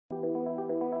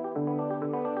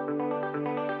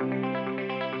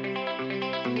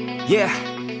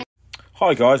Yeah.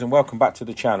 Hi guys, and welcome back to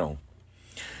the channel.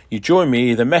 You join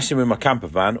me either messing with my camper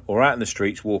van or out in the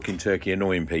streets walking Turkey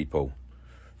annoying people.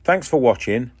 Thanks for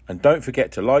watching, and don't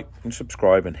forget to like and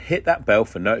subscribe and hit that bell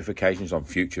for notifications on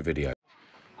future videos.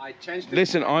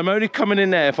 Listen, I'm only coming in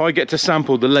there if I get to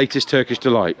sample the latest Turkish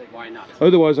delight. Why not?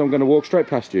 Otherwise I'm going to walk straight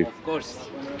past you. Of course.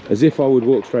 As if I would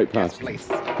walk straight past. Yes, please.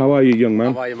 How are you, young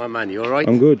man? How are you, my man? You alright?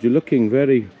 I'm good. You're looking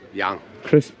very young.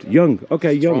 Crisp. Young.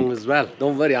 Okay, Strong young. as well.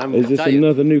 Don't worry, I'm Is this tired.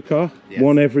 another new car? Yes.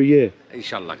 One every year?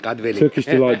 Inshallah, God willing. Turkish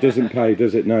Delight doesn't pay,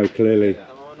 does it? No, clearly.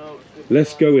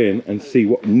 Let's go in and see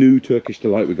what new Turkish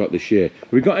Delight we got this year.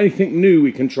 Have we got anything new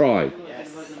we can try?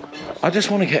 Yes. I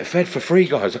just want to get fed for free,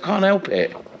 guys. I can't help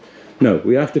it. No,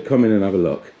 we have to come in and have a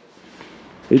look.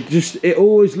 It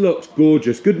always looks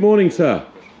gorgeous. Good morning, sir.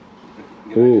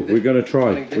 Oh, we're going to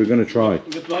try. We're going to try.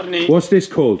 Good morning. What's this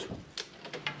called?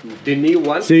 The new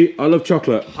one. See, I love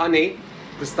chocolate. Honey,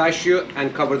 pistachio,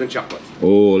 and covered in chocolate.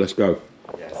 Oh, let's go.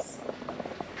 Yes.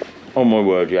 Oh my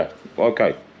word, yeah.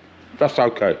 Okay. That's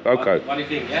okay. Okay. What do you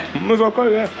think, yeah? That's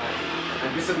okay, yeah.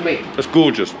 And this is me. That's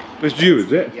gorgeous. This is you,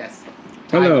 is it? Yes.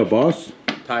 Hello, boss.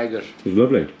 Tiger. It's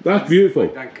lovely. That's beautiful.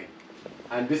 Thank you.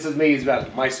 And this is me as well.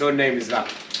 My surname is well.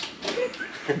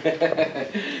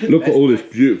 Look at all this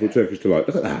beautiful Turkish Delight.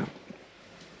 Look at that.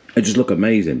 They just look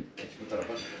amazing.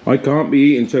 I can't be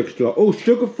eating Turkish Delight. Oh,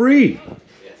 sugar-free.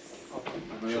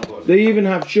 Yes. They even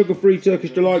have sugar-free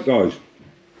Turkish Delight, guys.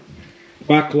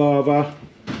 Baklava.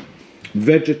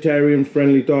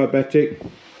 Vegetarian-friendly diabetic.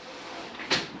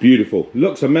 Beautiful.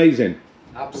 Looks amazing.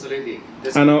 Absolutely.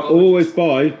 This And I is always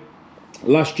buy,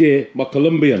 last year, my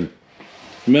Colombian.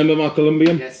 Remember my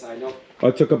Colombian? Yes, I know.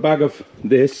 I took a bag of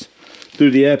this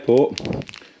through the airport,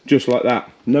 just like that.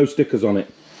 No stickers on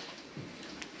it.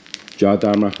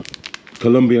 Jardama.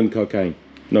 Colombian cocaine.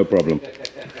 No problem.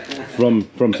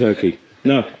 From Turkey.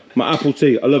 No, my apple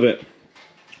tea, I love it.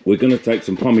 We're going to take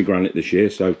some pomegranate this year,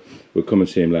 so we'll come and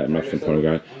see him later and have some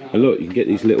pomegranate. And look, you can get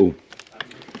these little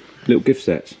gift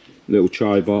sets. Little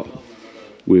chai bot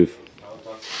with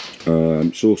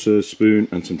saucers, spoon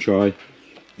and some chai.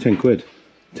 10 quid.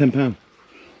 £10.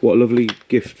 What a lovely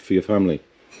gift for your family.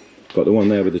 Got the one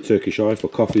there with the Turkish eye for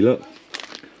coffee, look.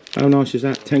 How nice is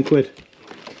that? 10 quid.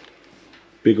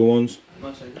 Bigger ones.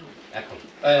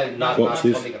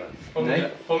 Boxes.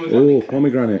 Oh,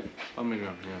 pomegranate.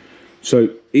 So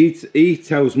he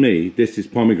tells me this is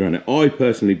pomegranate. I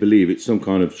personally believe it's some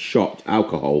kind of shot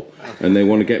alcohol and they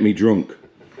want to get me drunk.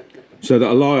 So that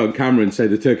I lie on camera and say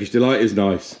the Turkish Delight is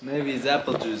nice. Maybe it's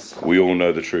apple juice. We all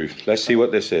know the truth. Let's see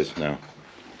what this is now.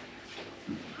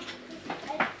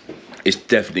 It's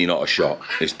definitely not a shot.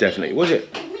 It's definitely, was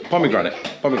it? Pomegranate.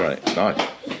 Pomegranate. Nice.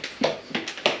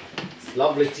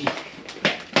 Lovely tea.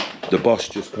 The boss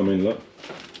just come in, look.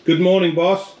 Good morning,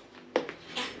 boss.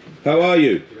 How are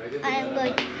you? I am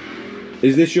good.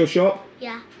 Is this your shop?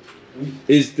 Yeah.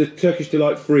 Is the Turkish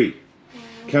Delight free?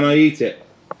 Can I eat it?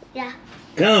 Yeah.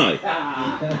 Can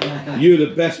I? You're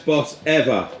the best boss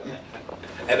ever.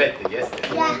 Evet, yes.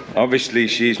 Yeah. Obviously,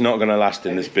 she's not going to last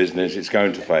in this business. It's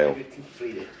going to fail.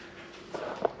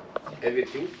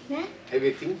 Everything. Ne?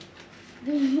 Everything.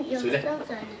 Yok, Söyle. sen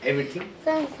söyle. Everything.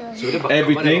 Sen söyle. Söyle bak.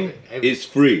 Everything is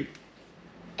free.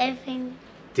 Everything.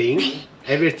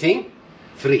 Everything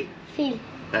free. Feel.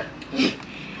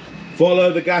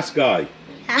 Follow the gas guy.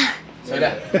 Yeah.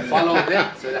 Söyle. Follow the.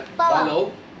 Söyle.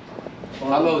 Follow.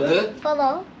 Follow the.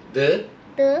 Follow The.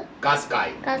 the Gas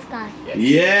guy. gas guy.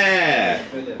 Yeah.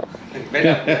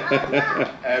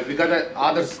 We got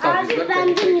other stuff as Abi well.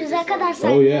 benzin 100'e kadar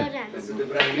saymayı Oh, yeah. öğren. This is the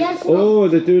brand new. Yes. Oh,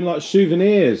 they're doing like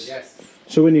souvenirs. Yes.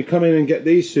 So when you come in and get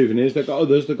these souvenirs, they've got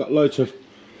others. They've got loads of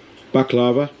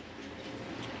baklava.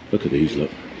 Look at these,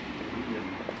 look.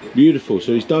 Beautiful.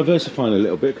 So he's diversifying a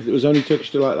little bit because it was only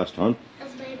Turkish Delight last time.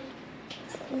 Yes, baby.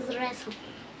 It's wrestle.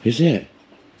 Is it?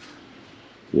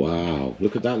 Wow.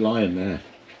 Look at that lion there.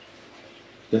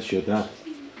 That's your dad.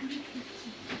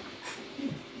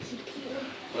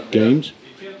 Games.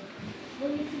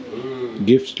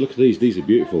 Gifts. Look at these. These are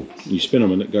beautiful. You spin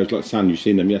them and it goes like sand. You've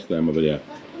seen them yesterday in my video.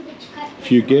 A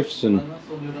few gifts and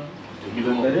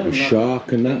a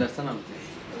shark and that.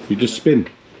 You just spin.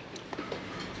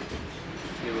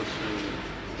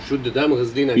 Şurada değil mi?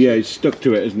 Hızlı inen. Yeah, it's stuck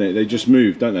to it, isn't it? They just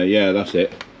move, don't they? Yeah, that's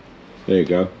it. There you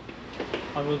go.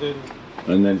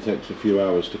 And then it takes a few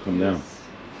hours to come down.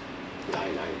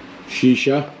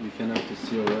 Shisha. You can have to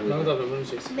see already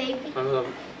Baby.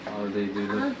 how they do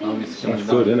that. How it's coming That's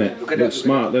down. good, isn't it? Looks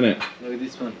smart, doesn't it? Look at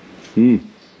this one. Hmm.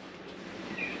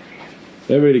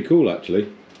 They're really cool, actually.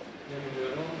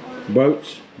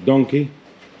 Boats, donkey.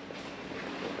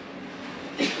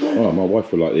 Oh, my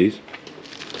wife will like these.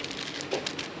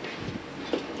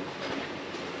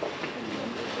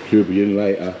 She'll be in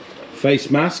later.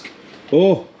 Face mask.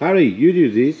 Oh, Harry, you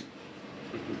do these.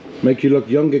 Make you look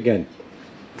young again.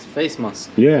 It's face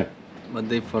mask. Yeah. But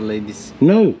they for ladies.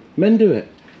 No, men do it.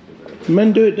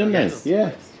 Men do it, don't they?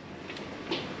 Yeah.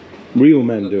 Real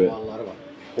men do it.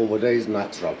 Over there is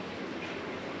natural.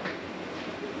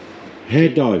 Hair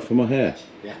dye for my hair.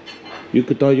 Yeah. You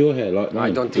could dye your hair like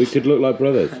mine. I don't We think so. could look like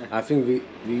brothers. I think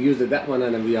we use that one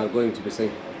and we are going to the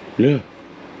same. Yeah.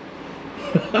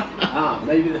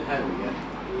 Maybe the hair, yeah.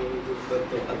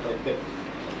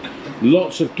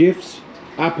 Lots of gifts.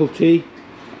 Apple tea.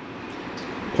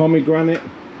 Pomegranate.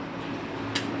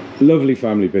 Lovely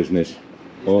family business.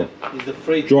 Oh, It's the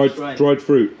free dried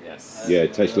fruit. Yes. Yeah,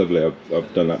 it tastes lovely.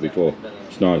 I've done that before.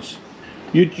 It's nice.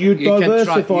 You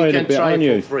diversify it a bit, aren't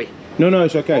you? For free. No,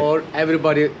 it's okay. Or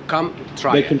everybody come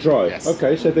try. They can try. Yes.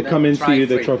 Okay, so they come in, see you,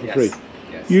 they try for free.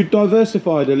 Yes. You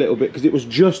diversified a little bit because it was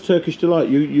just Turkish Delight.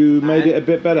 You made it a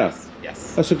bit better.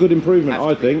 Yes. That's a good improvement,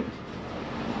 I think.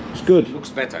 It's good. Looks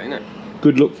better, isn't it?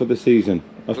 Good luck for the season.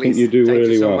 I think you do Thank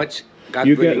really you so well. much. God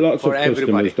You get willing, lots of for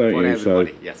everybody, customers, don't for you?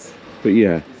 everybody, So, yes. but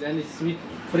yeah. Is any sweet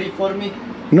free for me?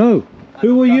 No.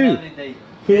 Who are you? Every day.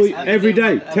 Who are Yes, you? Every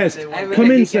day. Test. Every Come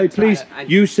day in, you say can try please. and-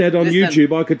 You said on Listen.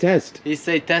 YouTube I could test. He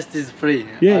say test is free.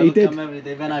 Yeah, I he will did. Come every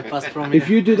day when I pass from If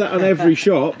here. you do that on every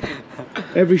shop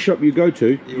you go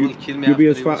to, will kill me you'll be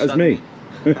as after, he fat will as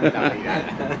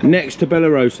shut me. Next to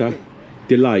Belarusha,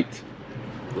 Delight.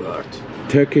 Word.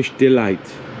 Turkish Delight.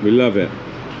 We love it.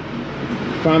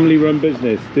 Family run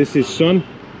business. This is son,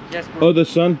 Yes, bro. other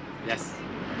son, Yes.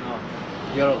 No.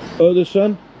 Girls. other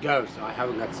son, Girls, I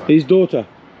haven't got son. his daughter.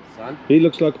 Son? He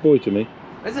looks like a boy to me.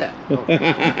 Is it?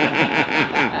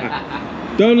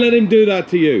 Don't let him do that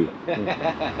to you.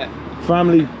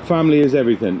 Family is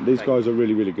everything. These guys are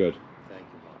really, really good. Thank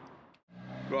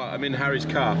you. Right, I'm in Harry's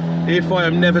car. If I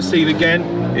am never seen again,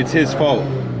 it's his fault.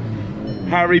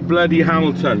 Harry bloody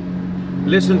Hamilton.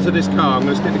 Listen to this car. I'm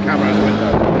going to stick the camera out the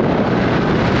window.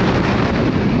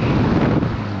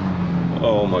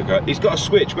 Oh my God. He's got a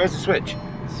switch. Where's the switch?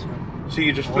 So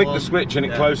you just flick the switch and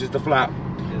it closes the flap.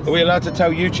 Yes. Are we allowed to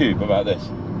tell YouTube about this?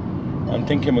 I'm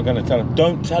thinking we're going to tell them.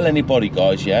 Don't tell anybody,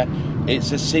 guys, yeah?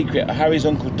 It's a secret. Harry's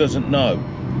uncle doesn't know.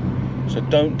 So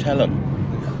don't tell him.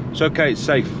 It's okay, it's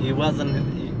safe. He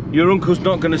wasn't. Your uncle's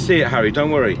not going to see it, Harry,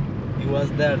 don't worry. He was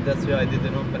there. That's why I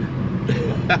didn't open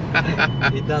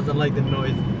it. He doesn't like the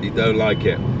noise. He don't like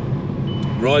it.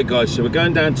 Right, guys, so we're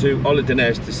going down to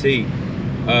Oludeniz to see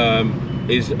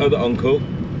his other uncle,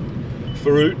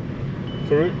 Ferhat,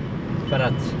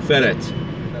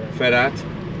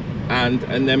 and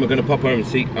then we're going to pop home and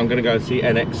see. I'm going to go and see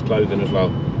NX Clothing as well.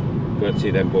 Go and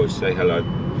see them boys, say hello,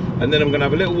 and then I'm going to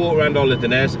have a little walk around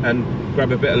Oludeniz and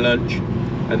grab a bit of lunch,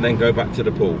 and then go back to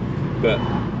the pool. But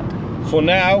for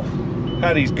now,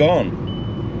 Harry's gone.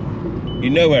 You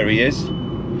know where he is.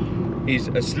 He's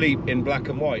asleep in black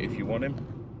and white if you want him.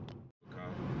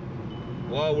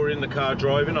 While we're in the car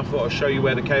driving, I thought I'd show you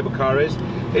where the cable car is.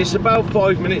 It's about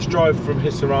 5 minutes drive from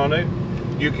Hisarano.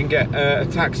 You can get a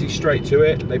taxi straight to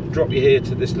it. They drop you here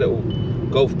to this little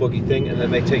golf buggy thing, and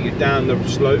then they take you down the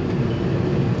slope,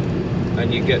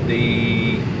 and you get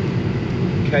the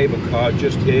cable car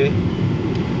just here.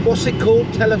 What's it called?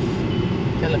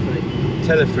 Telefreak.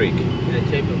 Telefreak. Yeah,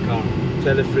 cable car.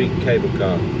 Telefreak cable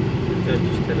car.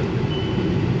 Turkish telefreak.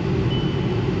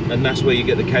 And that's where you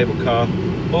get the cable car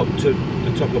up to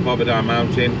the top of Bobadar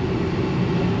Mountain.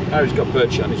 Harry's got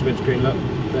bird shit on his windscreen, look.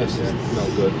 This is not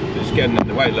good. It's getting in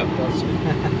the way, look.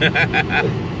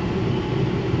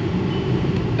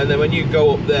 And then when you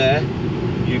go up there,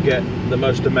 you get the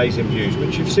most amazing views,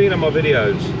 which you've seen on my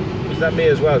videos. Is that me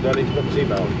as well? Do I need to put my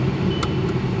seatbelt on?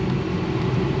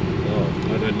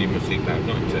 Oh, I don't need my seatbelt,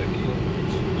 not in Turkey.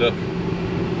 Look,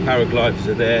 paragliders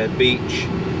are there, beach,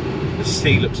 the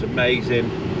sea looks amazing.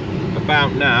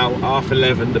 About now,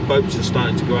 11:30, the boats are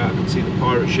starting to go out. I can see the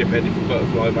pirate ship heading for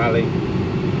Butterfly Valley.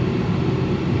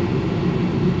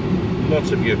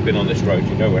 Lots of you have been on this road,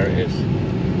 you know where it is.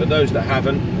 But those that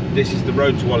haven't, this is the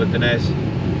road to Oludeniz.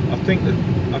 I think that,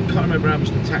 I can't remember how much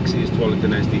the taxi is to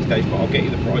Oludeniz these days, but I'll get you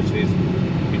the prices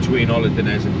between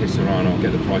Oludeniz and Hisarano. I'll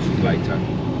get the prices later.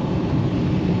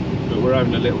 But we're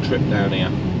having a little trip down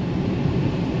here.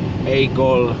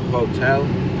 Agol Hotel,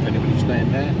 if anybody's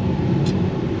staying there.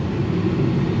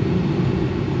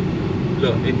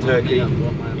 Look, in Turkey,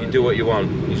 you do what you want.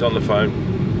 He's on the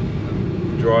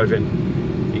phone, driving.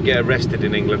 You get arrested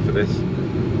in England for this.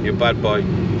 You're a bad boy.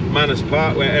 Manus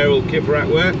Park, where Errol Kivrat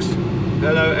works.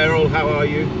 Hello, Errol, how are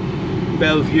you?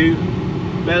 Bellevue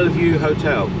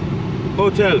Hotel.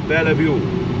 Hotel Bellevue.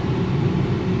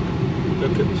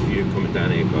 Look at this view coming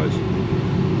down here, guys.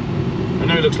 I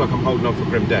know it looks like I'm holding on for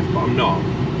grim death, but I'm not.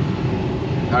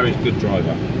 Harry's a good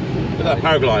driver. Look at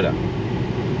that paraglider.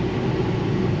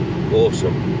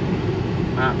 Awesome.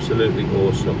 Absolutely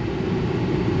awesome.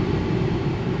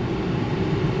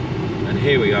 And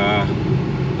here we are.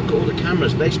 Look at all the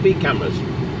cameras. They speed cameras.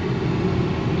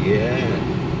 Yeah.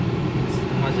 This is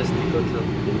the Majestic Hotel.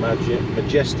 The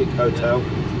Majestic Hotel.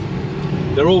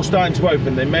 They're all starting to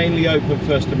open. They mainly open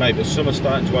 1st of May, but some are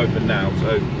starting to open now,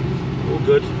 so all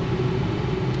good.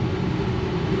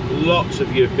 Lots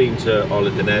of you have been to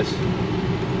Oludeniz,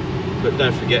 but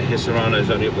don't forget Hisarano's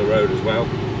only up the road as well.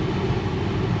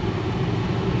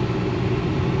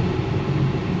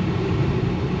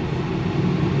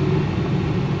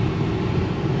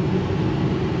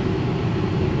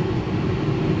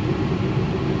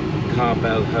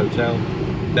 Carbel Hotel,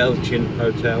 Belchin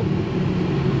Hotel.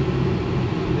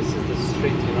 This is the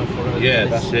street, you know, for Yeah,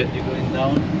 that's it. You're going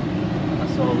down.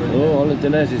 That's all. Oh,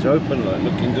 Oludeniz is open, like,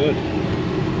 looking good.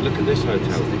 Look at this This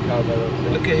is hotel. the Carbel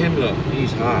Hotel. Look at him, look.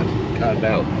 He's hard.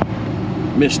 Carbel.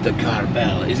 Mr.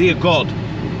 Carbel. Is he a god?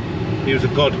 He was a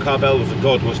god. Carbel was a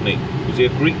god, wasn't he? Was he a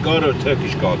Greek god or a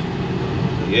Turkish god?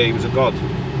 Yeah, he was a god.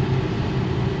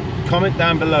 Comment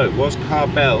down below. Was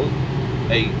Carbel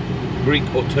a Greek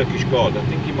or Turkish god? I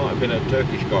think he might have been a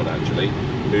Turkish god, actually,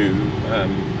 who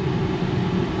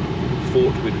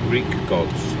fought with Greek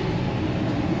gods.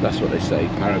 That's what they say.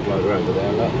 Paraglider over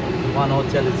there, look. One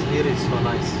hotel is here, it's so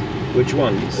nice. Which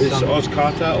one? Is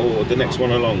Ozcarta or the next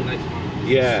one along? The next one.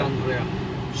 Yeah.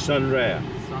 Sunria. Sunria.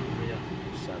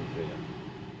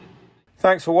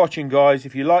 Thanks for watching, guys.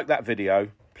 If you like that video,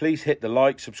 please hit the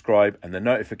like, subscribe and the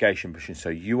notification button so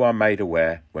you are made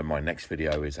aware when my next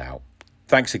video is out.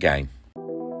 Thanks again.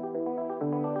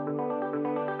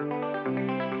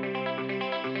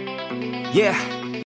 Yeah.